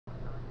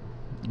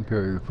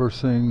Okay, the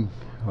first thing,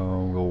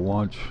 we'll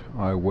launch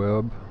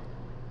iWeb.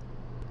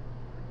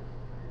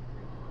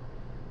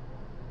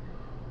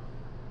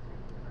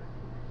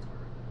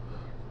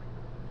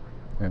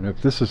 And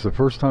if this is the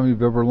first time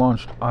you've ever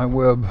launched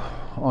iWeb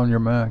on your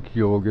Mac,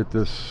 you'll get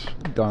this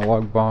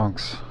dialog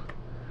box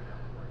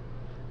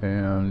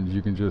and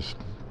you can just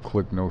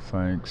click no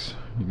thanks.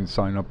 You can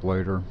sign up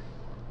later.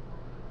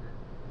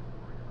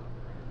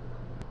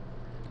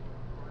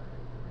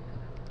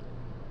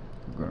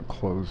 I'm going to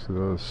close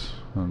this,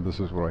 and this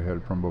is what I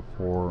had from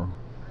before.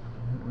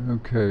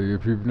 Okay,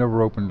 if you've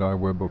never opened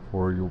iWeb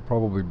before, you'll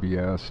probably be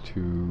asked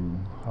to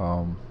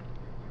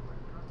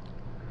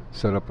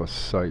set up a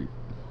site.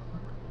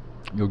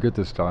 You'll get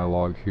this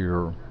dialog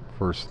here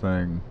first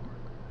thing,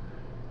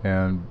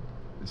 and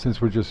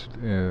since we're just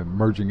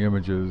merging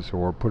images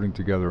or putting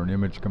together an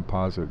image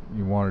composite,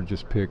 you want to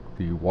just pick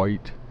the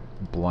white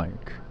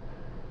blank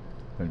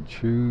and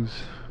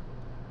choose,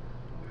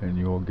 and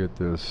you'll get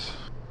this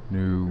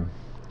new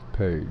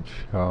page.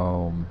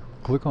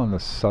 Click on the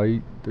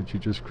site that you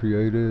just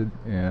created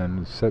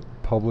and set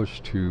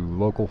publish to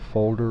local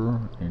folder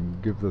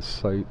and give the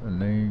site a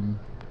name.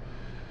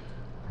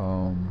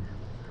 It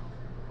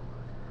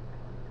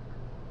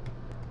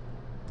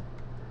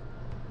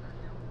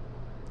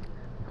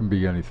can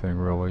be anything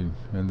really,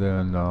 and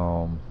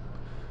then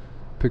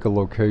pick a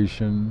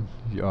location.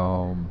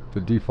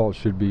 The default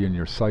should be in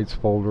your sites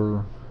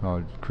folder.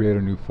 Create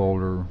a new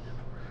folder.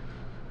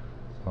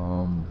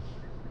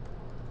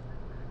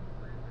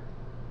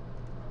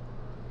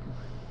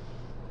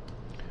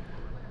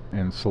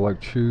 And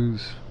select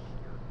choose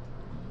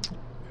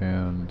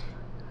and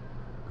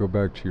go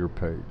back to your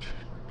page.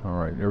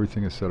 Alright,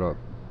 everything is set up.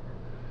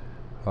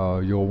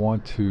 You'll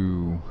want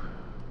to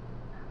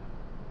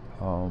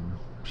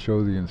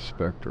show the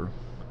inspector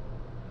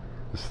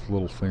this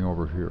little thing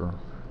over here,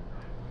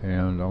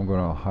 and I'm going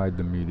to hide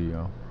the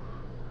media.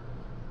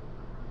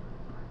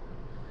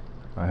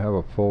 I have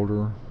a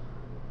folder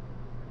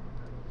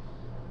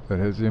that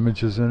has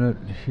images in it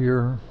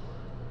here,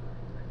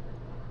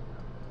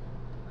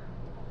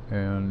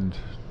 and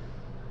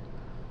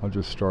I'll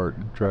just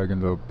start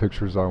dragging the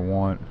pictures I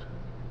want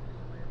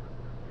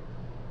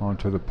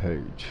onto the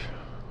page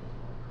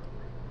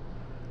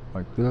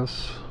like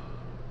this,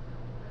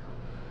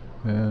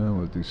 and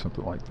we'll do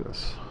something like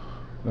this.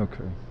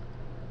 Okay.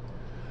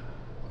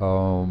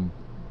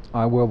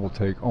 iWeb will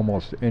take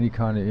almost any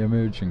kind of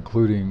image,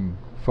 including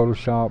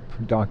Photoshop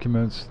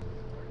documents,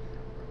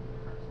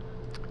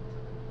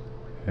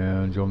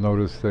 and you'll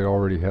notice they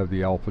already have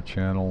the alpha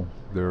channel.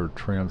 They're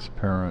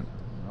transparent.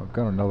 I've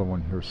got another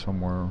one here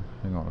somewhere.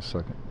 Hang on a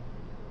second.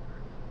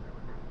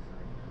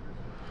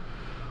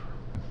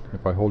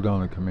 If I hold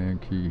down the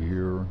command key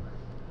here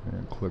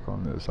and click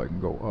on this, I can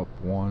go up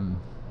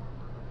one.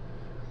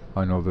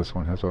 I know this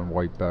one has a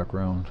white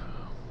background.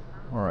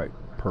 Alright,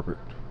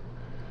 perfect.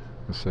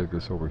 Let's save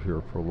this over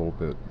here for a little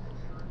bit.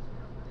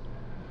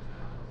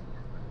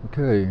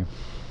 Okay.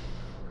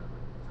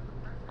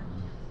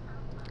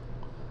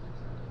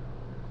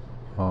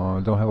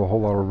 Don't have a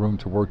whole lot of room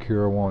to work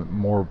here. I want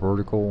more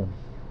vertical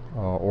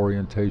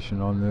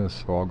orientation on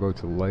this, so I'll go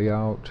to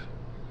layout.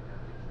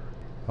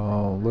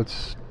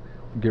 Let's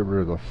get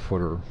rid of the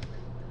footer.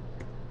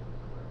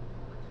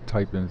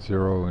 Type in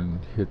 0 and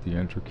hit the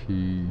enter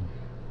key.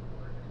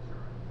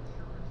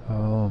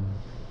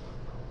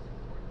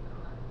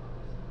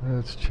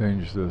 Let's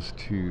change this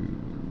to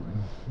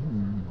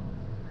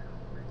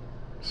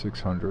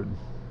 600.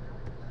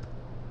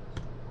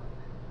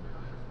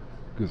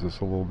 Gives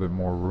us a little bit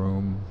more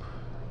room.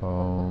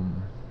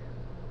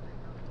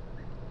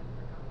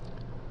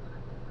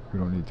 We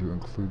don't need to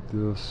include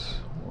this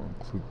or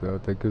include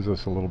that. That gives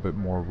us a little bit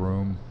more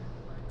room.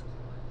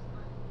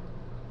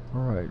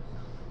 Alright,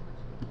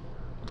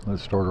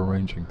 let's start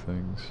arranging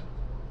things.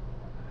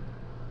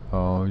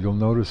 You'll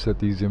notice that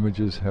these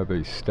images have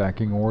a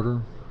stacking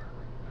order.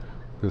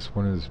 This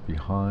one is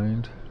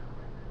behind,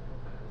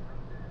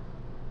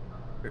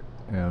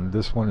 and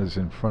this one is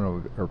in front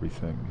of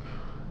everything.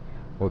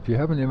 Well, if you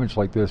have an image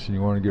like this and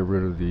you want to get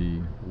rid of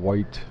the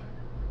white,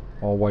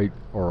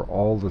 or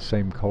all the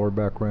same color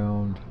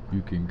background,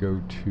 you can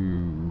go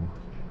to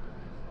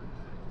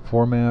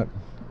Format,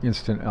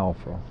 Instant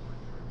Alpha.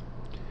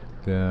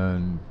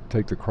 Then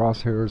take the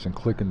crosshairs and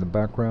click in the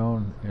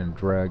background and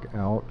drag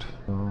out.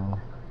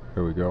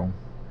 There we go.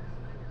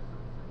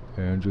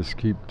 And just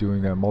keep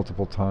doing that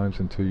multiple times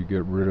until you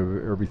get rid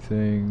of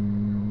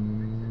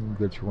everything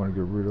that you want to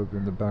get rid of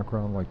in the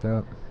background, like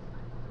that.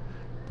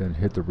 Then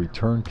hit the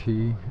return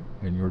key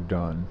and you're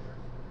done.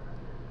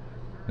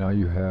 Now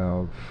you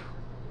have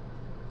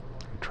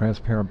a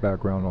transparent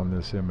background on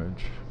this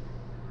image.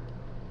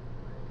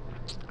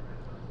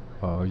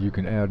 You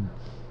can add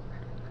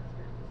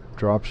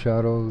drop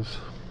shadows.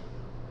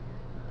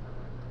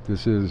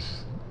 This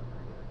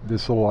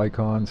little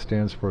icon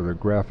stands for the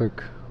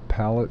graphic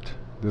palette.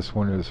 This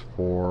one is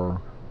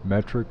for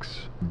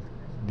metrics.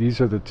 These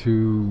are the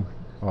two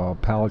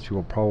palettes you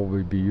will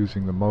probably be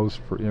using the most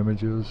for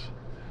images.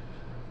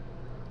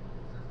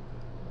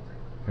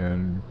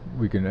 And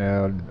we can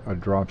add a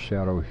drop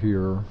shadow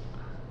here.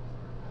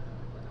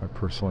 I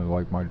personally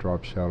like my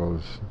drop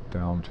shadows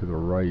down to the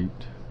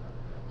right,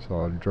 so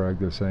I'll drag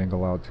this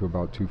angle out to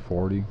about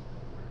 240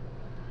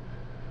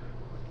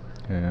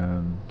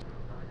 and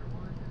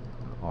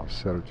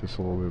offset it just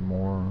a little bit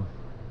more,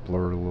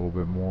 blur it a little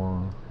bit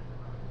more,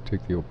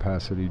 take the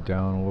opacity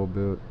down a little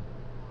bit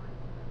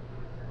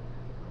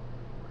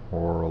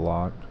or a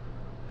lot.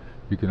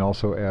 You can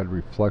also add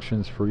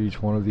reflections for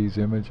each one of these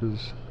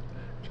images.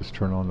 Just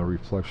turn on the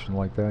reflection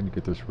like that and you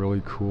get this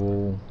really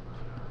cool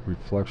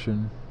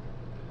reflection.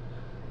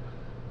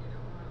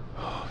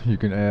 You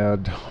can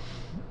add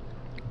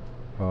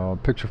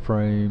picture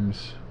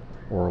frames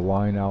or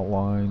line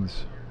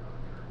outlines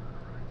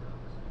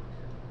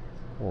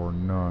or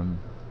none.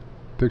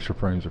 Picture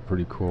frames are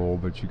pretty cool,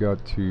 but you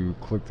got to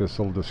click this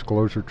little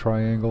disclosure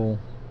triangle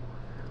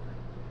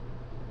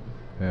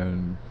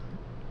and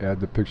add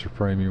the picture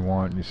frame you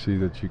want, and you see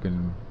that you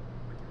can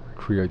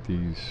create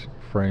these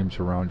frames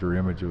around your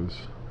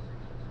images.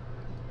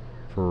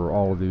 For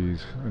all of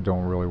these, I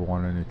don't really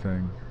want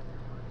anything.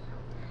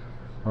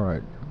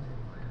 Alright,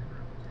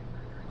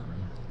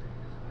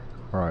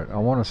 I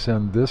want to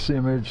send this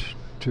image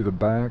to the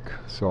back,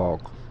 so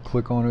I'll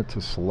click on it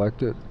to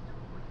select it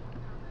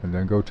and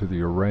then go to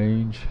the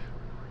arrange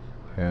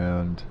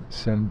and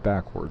send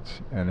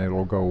backwards, and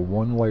it'll go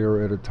one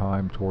layer at a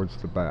time towards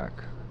the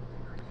back.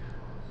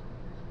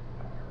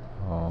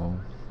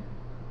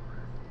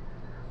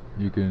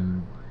 You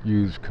can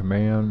use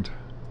Command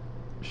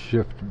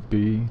Shift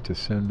B to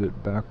send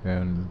it back,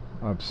 and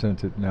I've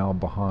sent it now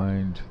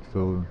behind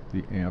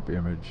the AMP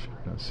image.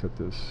 I'll set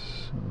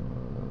this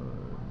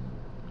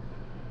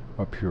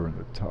up here in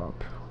the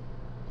top.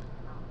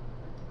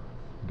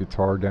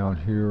 Guitar down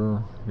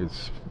here,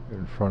 it's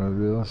in front of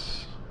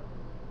this.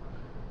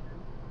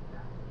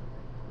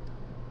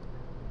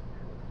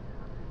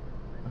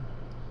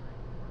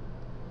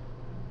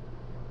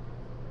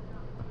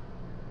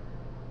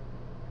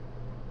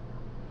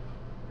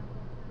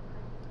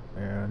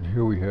 And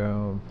here we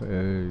have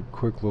a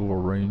quick little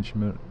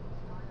arrangement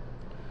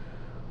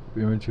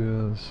of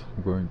images.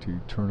 I'm going to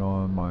turn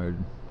on my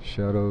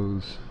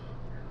shadows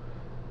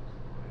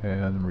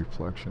and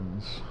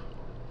reflections.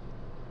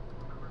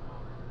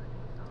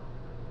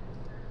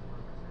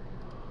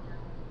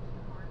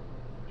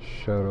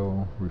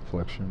 Shadow,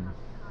 reflection.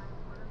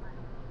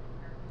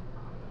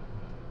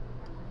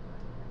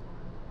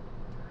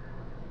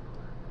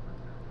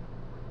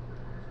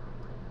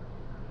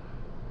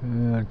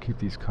 And keep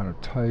these kind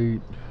of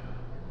tight.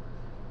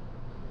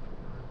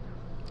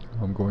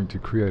 I'm going to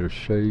create a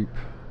shape.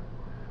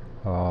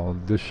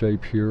 This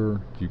shape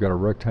here, you got a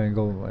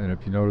rectangle, and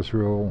if you notice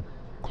real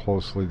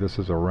closely, this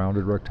is a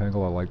rounded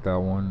rectangle. I like that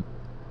one.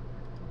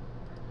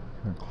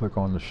 And click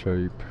on the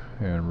shape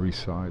and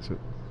resize it.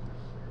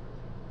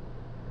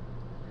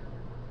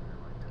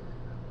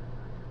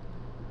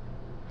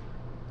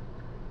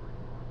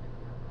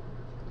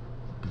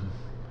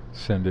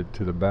 Send it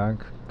to the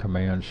back,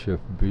 Command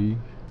Shift B.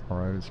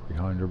 Alright, it's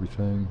behind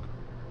everything.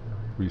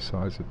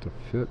 Resize it to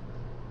fit.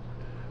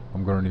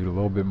 I'm going to need a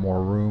little bit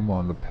more room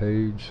on the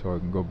page, so I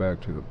can go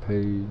back to the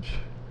page,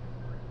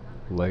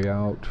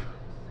 layout,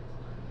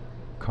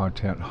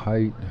 content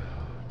height,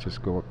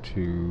 just go up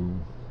to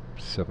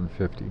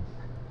 750.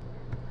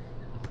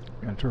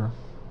 Enter.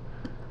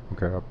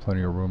 Okay, I have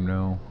plenty of room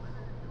now.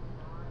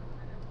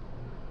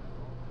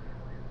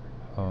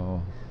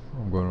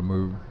 I'm going to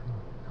move.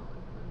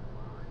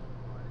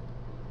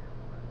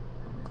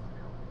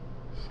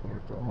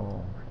 Select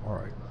all.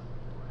 Alright.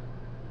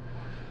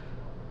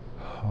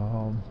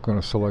 I'm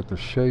going to select the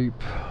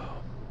shape.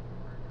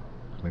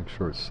 Make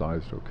sure it's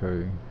sized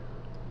okay.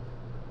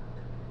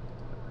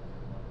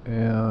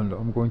 And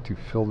I'm going to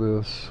fill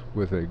this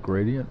with a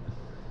gradient.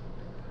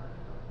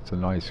 It's a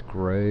nice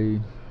gray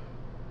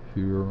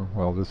here.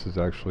 Well, this is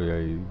actually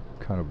a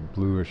kind of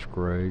bluish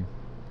gray.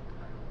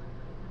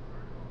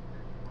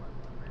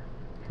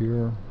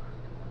 Here,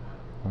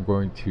 I'm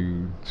going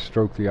to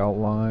stroke the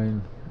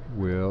outline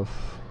with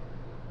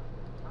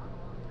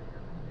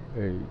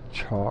a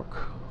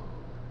chalk,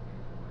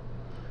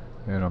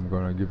 and I'm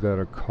going to give that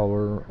a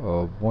color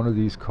of one of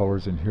these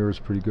colors, and here is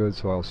pretty good,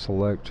 so I'll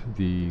select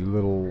the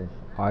little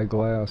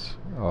eyeglass,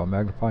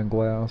 magnifying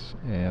glass,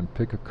 and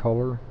pick a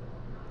color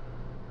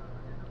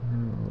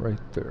right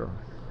there.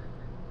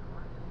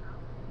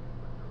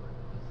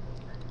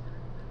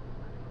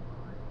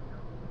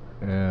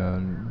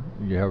 And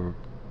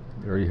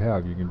there you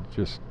have, you can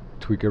just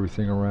tweak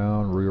everything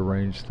around,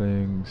 rearrange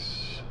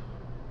things.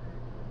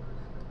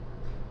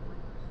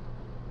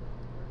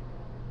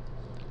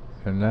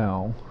 And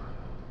now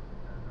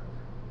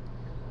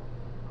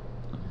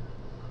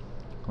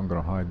I'm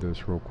going to hide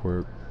this real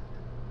quick.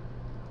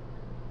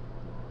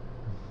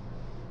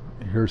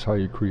 Here's how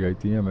you create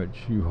the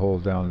image. You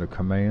hold down the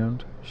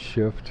Command,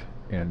 Shift,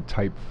 and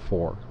type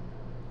 4.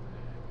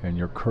 And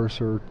your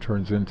cursor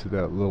turns into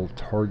that little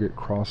target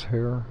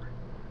crosshair.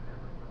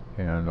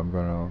 And I'm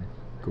going to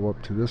go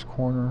up to this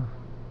corner,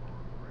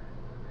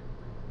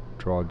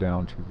 draw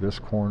down to this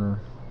corner,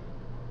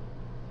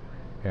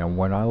 And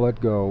when I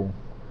let go,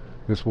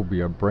 this will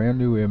be a brand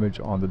new image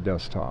on the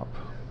desktop.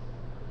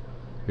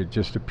 It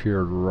just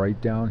appeared right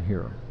down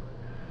here.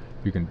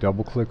 You can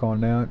double click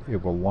on that.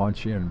 It will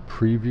launch in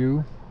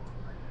preview,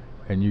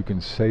 and you can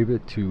save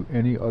it to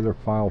any other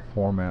file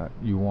format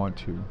you want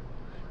to.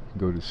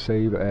 Go to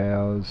save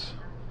as,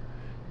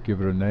 give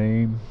it a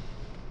name.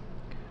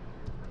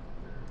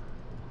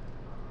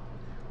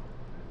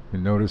 You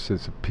notice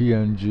it's a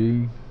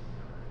PNG.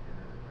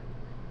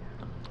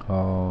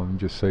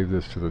 Just save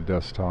this to the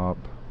desktop.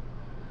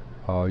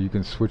 You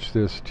can switch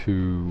this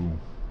to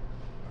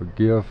a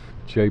GIF,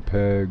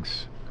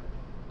 JPEGs,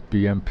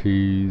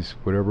 BMPs,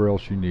 whatever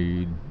else you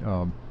need,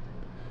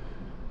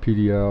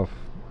 PDF,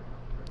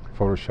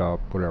 Photoshop,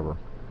 whatever.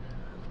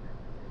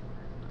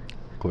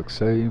 Click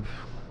save.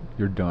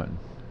 You're done.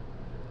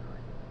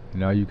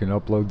 Now you can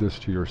upload this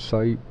to your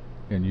site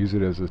and use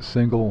it as a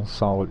single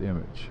solid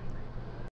image.